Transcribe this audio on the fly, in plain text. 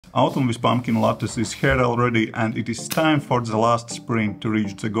Autumn with pumpkin lattes is here already, and it is time for the last sprint to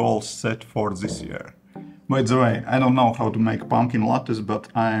reach the goals set for this year. By the way, I don't know how to make pumpkin lattes, but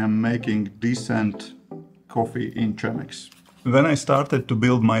I am making decent coffee in Chemex. When I started to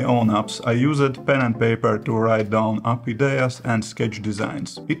build my own apps, I used pen and paper to write down app ideas and sketch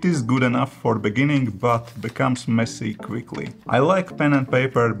designs. It is good enough for beginning, but becomes messy quickly. I like pen and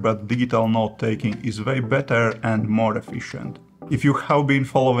paper, but digital note-taking is way better and more efficient. If you have been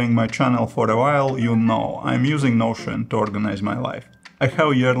following my channel for a while, you know I'm using Notion to organize my life. I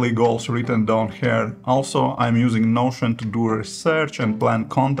have yearly goals written down here. Also, I'm using Notion to do research and plan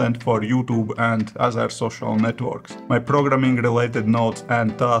content for YouTube and other social networks. My programming related notes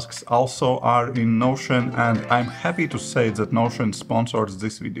and tasks also are in Notion, and I'm happy to say that Notion sponsors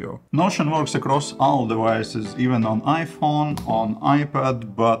this video. Notion works across all devices, even on iPhone, on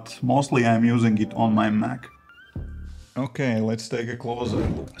iPad, but mostly I'm using it on my Mac. Okay, let's take a closer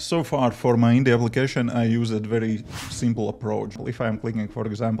look. So far for my indie application I use a very simple approach. If I'm clicking, for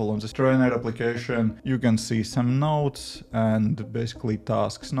example, on the trainer application, you can see some notes and basically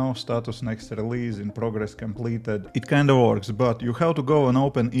tasks. No status, next release, in progress, completed. It kind of works, but you have to go and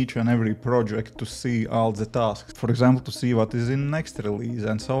open each and every project to see all the tasks. For example, to see what is in next release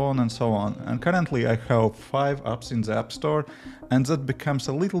and so on and so on. And currently I have 5 apps in the App Store, and that becomes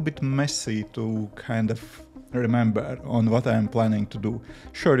a little bit messy to kind of remember on what I am planning to do.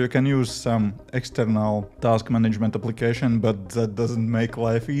 Sure, you can use some external task management application, but that doesn't make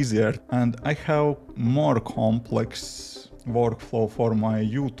life easier. And I have more complex workflow for my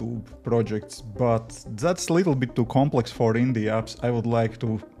YouTube projects, but that's a little bit too complex for indie apps. I would like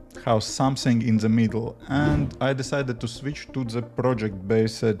to have something in the middle, and I decided to switch to the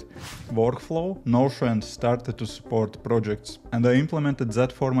project-based workflow. Notion started to support projects, and I implemented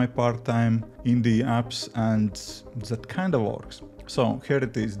that for my part-time indie apps, and that kind of works. So here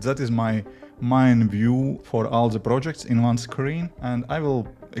it is. That is my main view for all the projects in one screen, and I will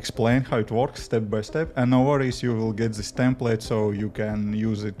explain how it works step by step. And no worries, you will get this template so you can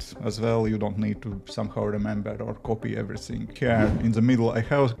use it as well. You don't need to somehow remember or copy everything. Here in the middle I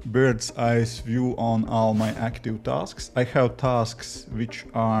have bird's eye view on all my active tasks. I have tasks which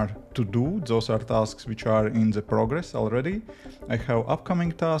are to do, those are tasks which are in the progress already. I have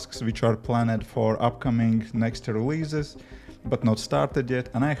upcoming tasks which are planned for upcoming next releases but not started yet,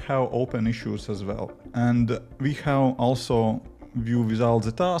 and I have open issues as well. And we have also view with all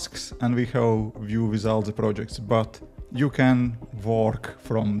the tasks, and we have view with all the projects, but you can work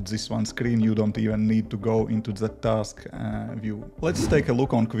from this one screen. You don't even need to go into the task view. Let's take a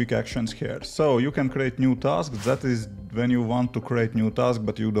look on quick actions here. So you can create new tasks. That is when you want to create new task,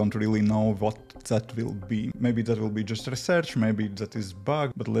 but you don't really know what that will be. Maybe that will be just research, maybe that is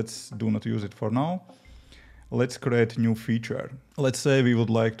bug, but let's do not use it for now. Let's create a new feature. Let's say we would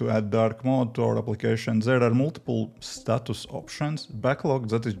like to add dark mode to our application. There are multiple status options. Backlog,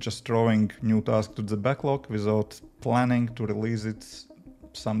 that is just throwing new task to the backlog without planning to release it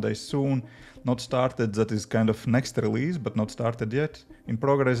someday soon. Not started, that is kind of next release, but not started yet. In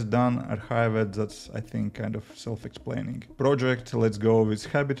progress, done, archived, that's I think kind of self-explaining. Project, let's go with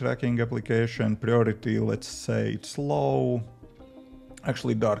habit tracking application. Priority, let's say it's low.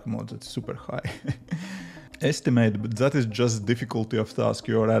 Actually dark mode, that's super high. Estimate, but that is just difficulty of task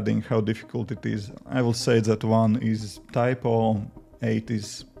you are adding, how difficult it is. I will say that 1 is typo, 8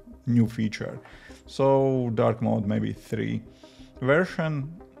 is new feature. So dark mode maybe 3.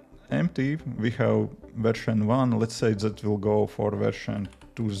 Version empty, we have version 1, let's say that will go for version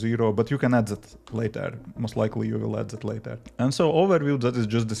 2.0, but you can add that later. Most likely you will add that later. And so overview, that is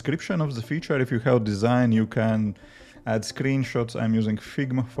just description of the feature. If you have design, you can add screenshots. I'm using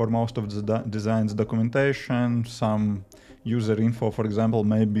Figma for most of the designs, documentation, some user info, for example,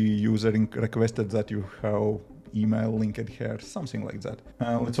 maybe user requested that you have email linked here, something like that.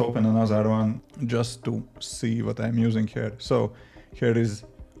 Let's open another one just to see what I'm using here. So here is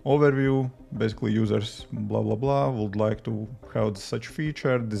overview, basically users blah blah blah would like to have such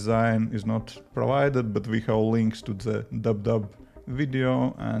feature, design is not provided, but we have links to the dub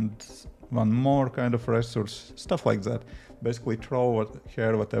video and one more kind of resource, stuff like that. Basically throw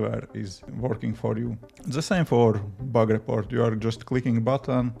here whatever is working for you. The same for bug report. You are just clicking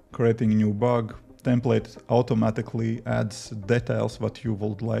button, creating new bug. Template automatically adds details what you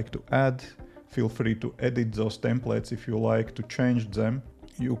would like to add. Feel free to edit those templates if you like to change them.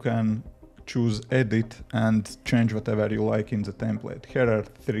 You can choose edit and change whatever you like in the template. Here are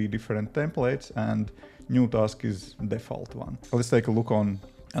 3 different templates and new task is default one. Let's take a look on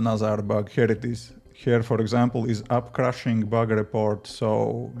another bug. Here it is. Here, for example, is app crashing bug report.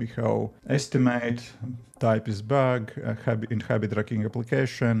 So we have estimate, type is bug, in habit tracking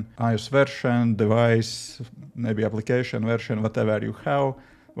application, iOS version, device, maybe application version, whatever you have,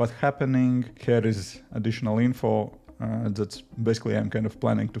 what's happening. Here is additional info. That's basically I'm kind of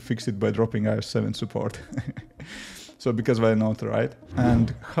planning to fix it by dropping iOS 7 support. So because why not, right?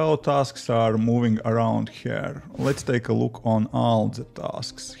 And how tasks are moving around here. Let's take a look on all the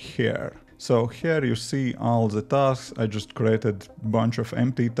tasks here. So here you see all the tasks. I just created a bunch of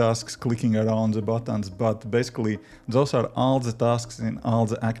empty tasks clicking around the buttons, but basically those are all the tasks in all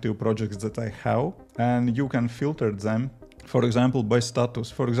the active projects that I have, and you can filter them, for example, by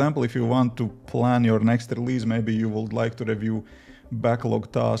status. For example, if you want to plan your next release, maybe you would like to review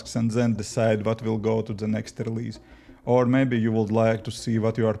backlog tasks and then decide what will go to the next release. Or maybe you would like to see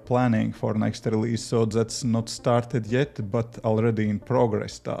what you are planning for next release, so that's not started yet, but already in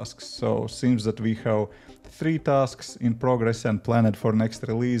progress tasks. So seems that we have 3 tasks in progress and planned for next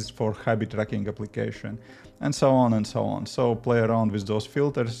release for habit tracking application, and so on and so on. So play around with those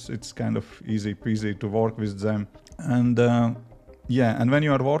filters. It's kind of easy peasy to work with them. And yeah, and when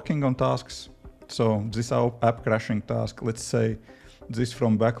you are working on tasks, so this app crashing task, let's say this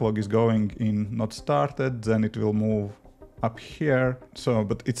from backlog is going in not started, then it will move up here. So,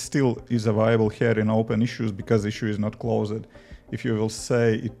 but it still is available here in open issues because issue is not closed. If you will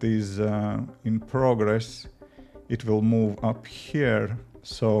say it is in progress, it will move up here.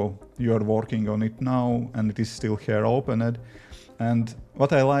 So you are working on it now and it is still here opened. And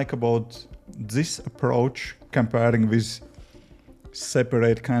what I like about this approach comparing with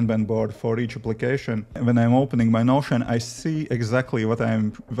separate Kanban board for each application. When I'm opening my Notion, I see exactly what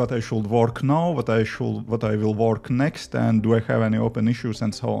I should work now, what I will work next, and do I have any open issues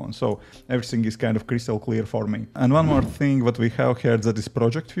and so on. So everything is kind of crystal clear for me. And one more thing what we have here, that is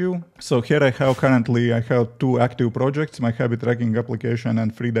project view. So here I have 2 active projects, my habit tracking application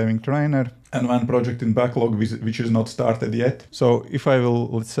and freediving trainer, and 1 project in backlog which is not started yet. So if I will,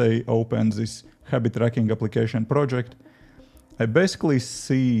 let's say, open this habit tracking application project, I basically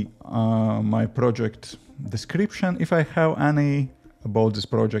see my project description, if I have any about this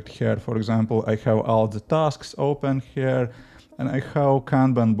project here. For example, I have all the tasks open here, and I have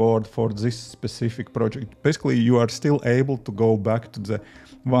Kanban board for this specific project. Basically, you are still able to go back to the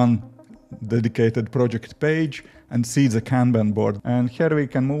one dedicated project page and see the Kanban board. And here we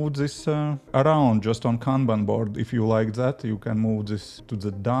can move this around just on Kanban board. If you like that, you can move this to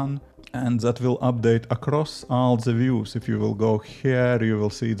the done, and that will update across all the views. If you will go here, you will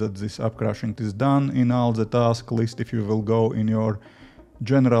see that this app crashing is done in all the task list. If you will go in your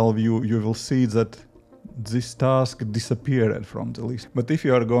general view, you will see that this task disappeared from the list. But if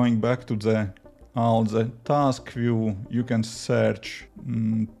you are going back to all the task view, you can search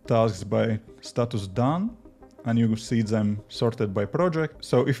tasks by status done, and you see them sorted by project.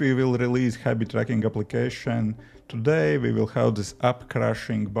 So if we will release habit tracking application today, we will have this app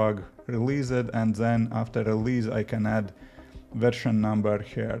crashing bug released, and then after release I can add version number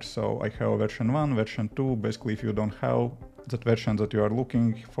here. So I have version 1, version 2. Basically, if you don't have that version that you are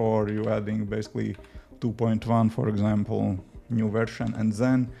looking for, you adding basically 2.1, for example, new version, and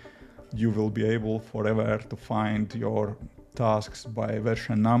then you will be able forever to find your tasks by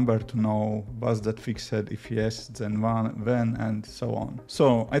version number to know was that fixed, if yes, then when, and so on.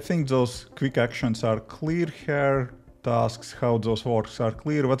 So I think those quick actions are clear here. Tasks, how those works are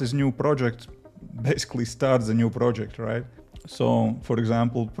clear. What is new project? Basically starts a new project, right? So for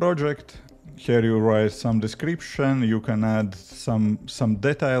example, project, here you write some description, you can add some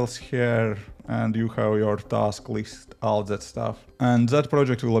details here, and you have your task list, all that stuff. And that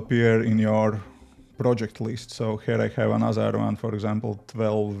project will appear in your project list. So here I have another one, for example,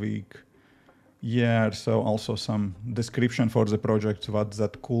 12-week year. So also some description for the project, what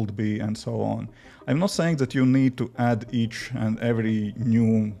that could be, and so on. I'm not saying that you need to add each and every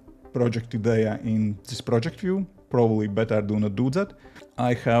new project idea in this project view. Probably better do not do that.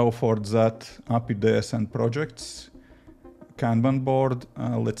 I have for that app ideas and projects Kanban board.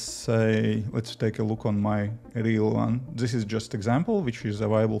 Let's take a look on my real one. This is just example, which is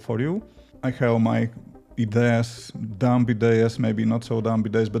available for you. I have my ideas, dumb ideas, maybe not so dumb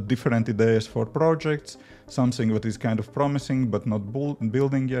ideas, but different ideas for projects. Something that is kind of promising, but not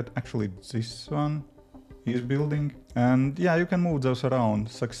building yet. Actually, this one is building. And yeah, you can move those around.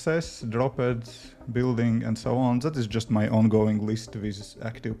 Success, dropped, building, and so on. That is just my ongoing list with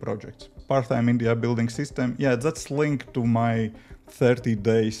active projects. Part-time India building system. Yeah, that's linked to my 30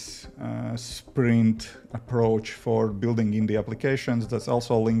 days sprint approach for building India applications. That's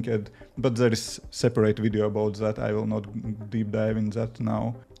also linked, but there is separate video about that. I will not deep dive in that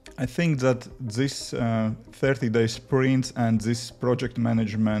now. I think that this 30-day sprints and this project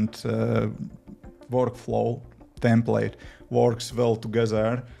management workflow template works well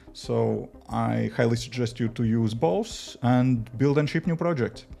together. So I highly suggest you to use both and build and ship new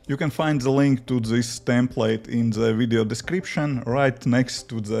projects. You can find the link to this template in the video description right next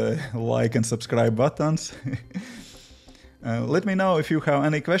to the like and subscribe buttons. Let me know if you have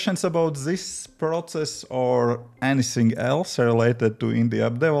any questions about this process or anything else related to indie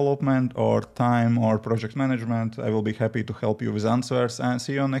app development or time or project management. I will be happy to help you with answers and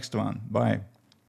see you on next one. Bye.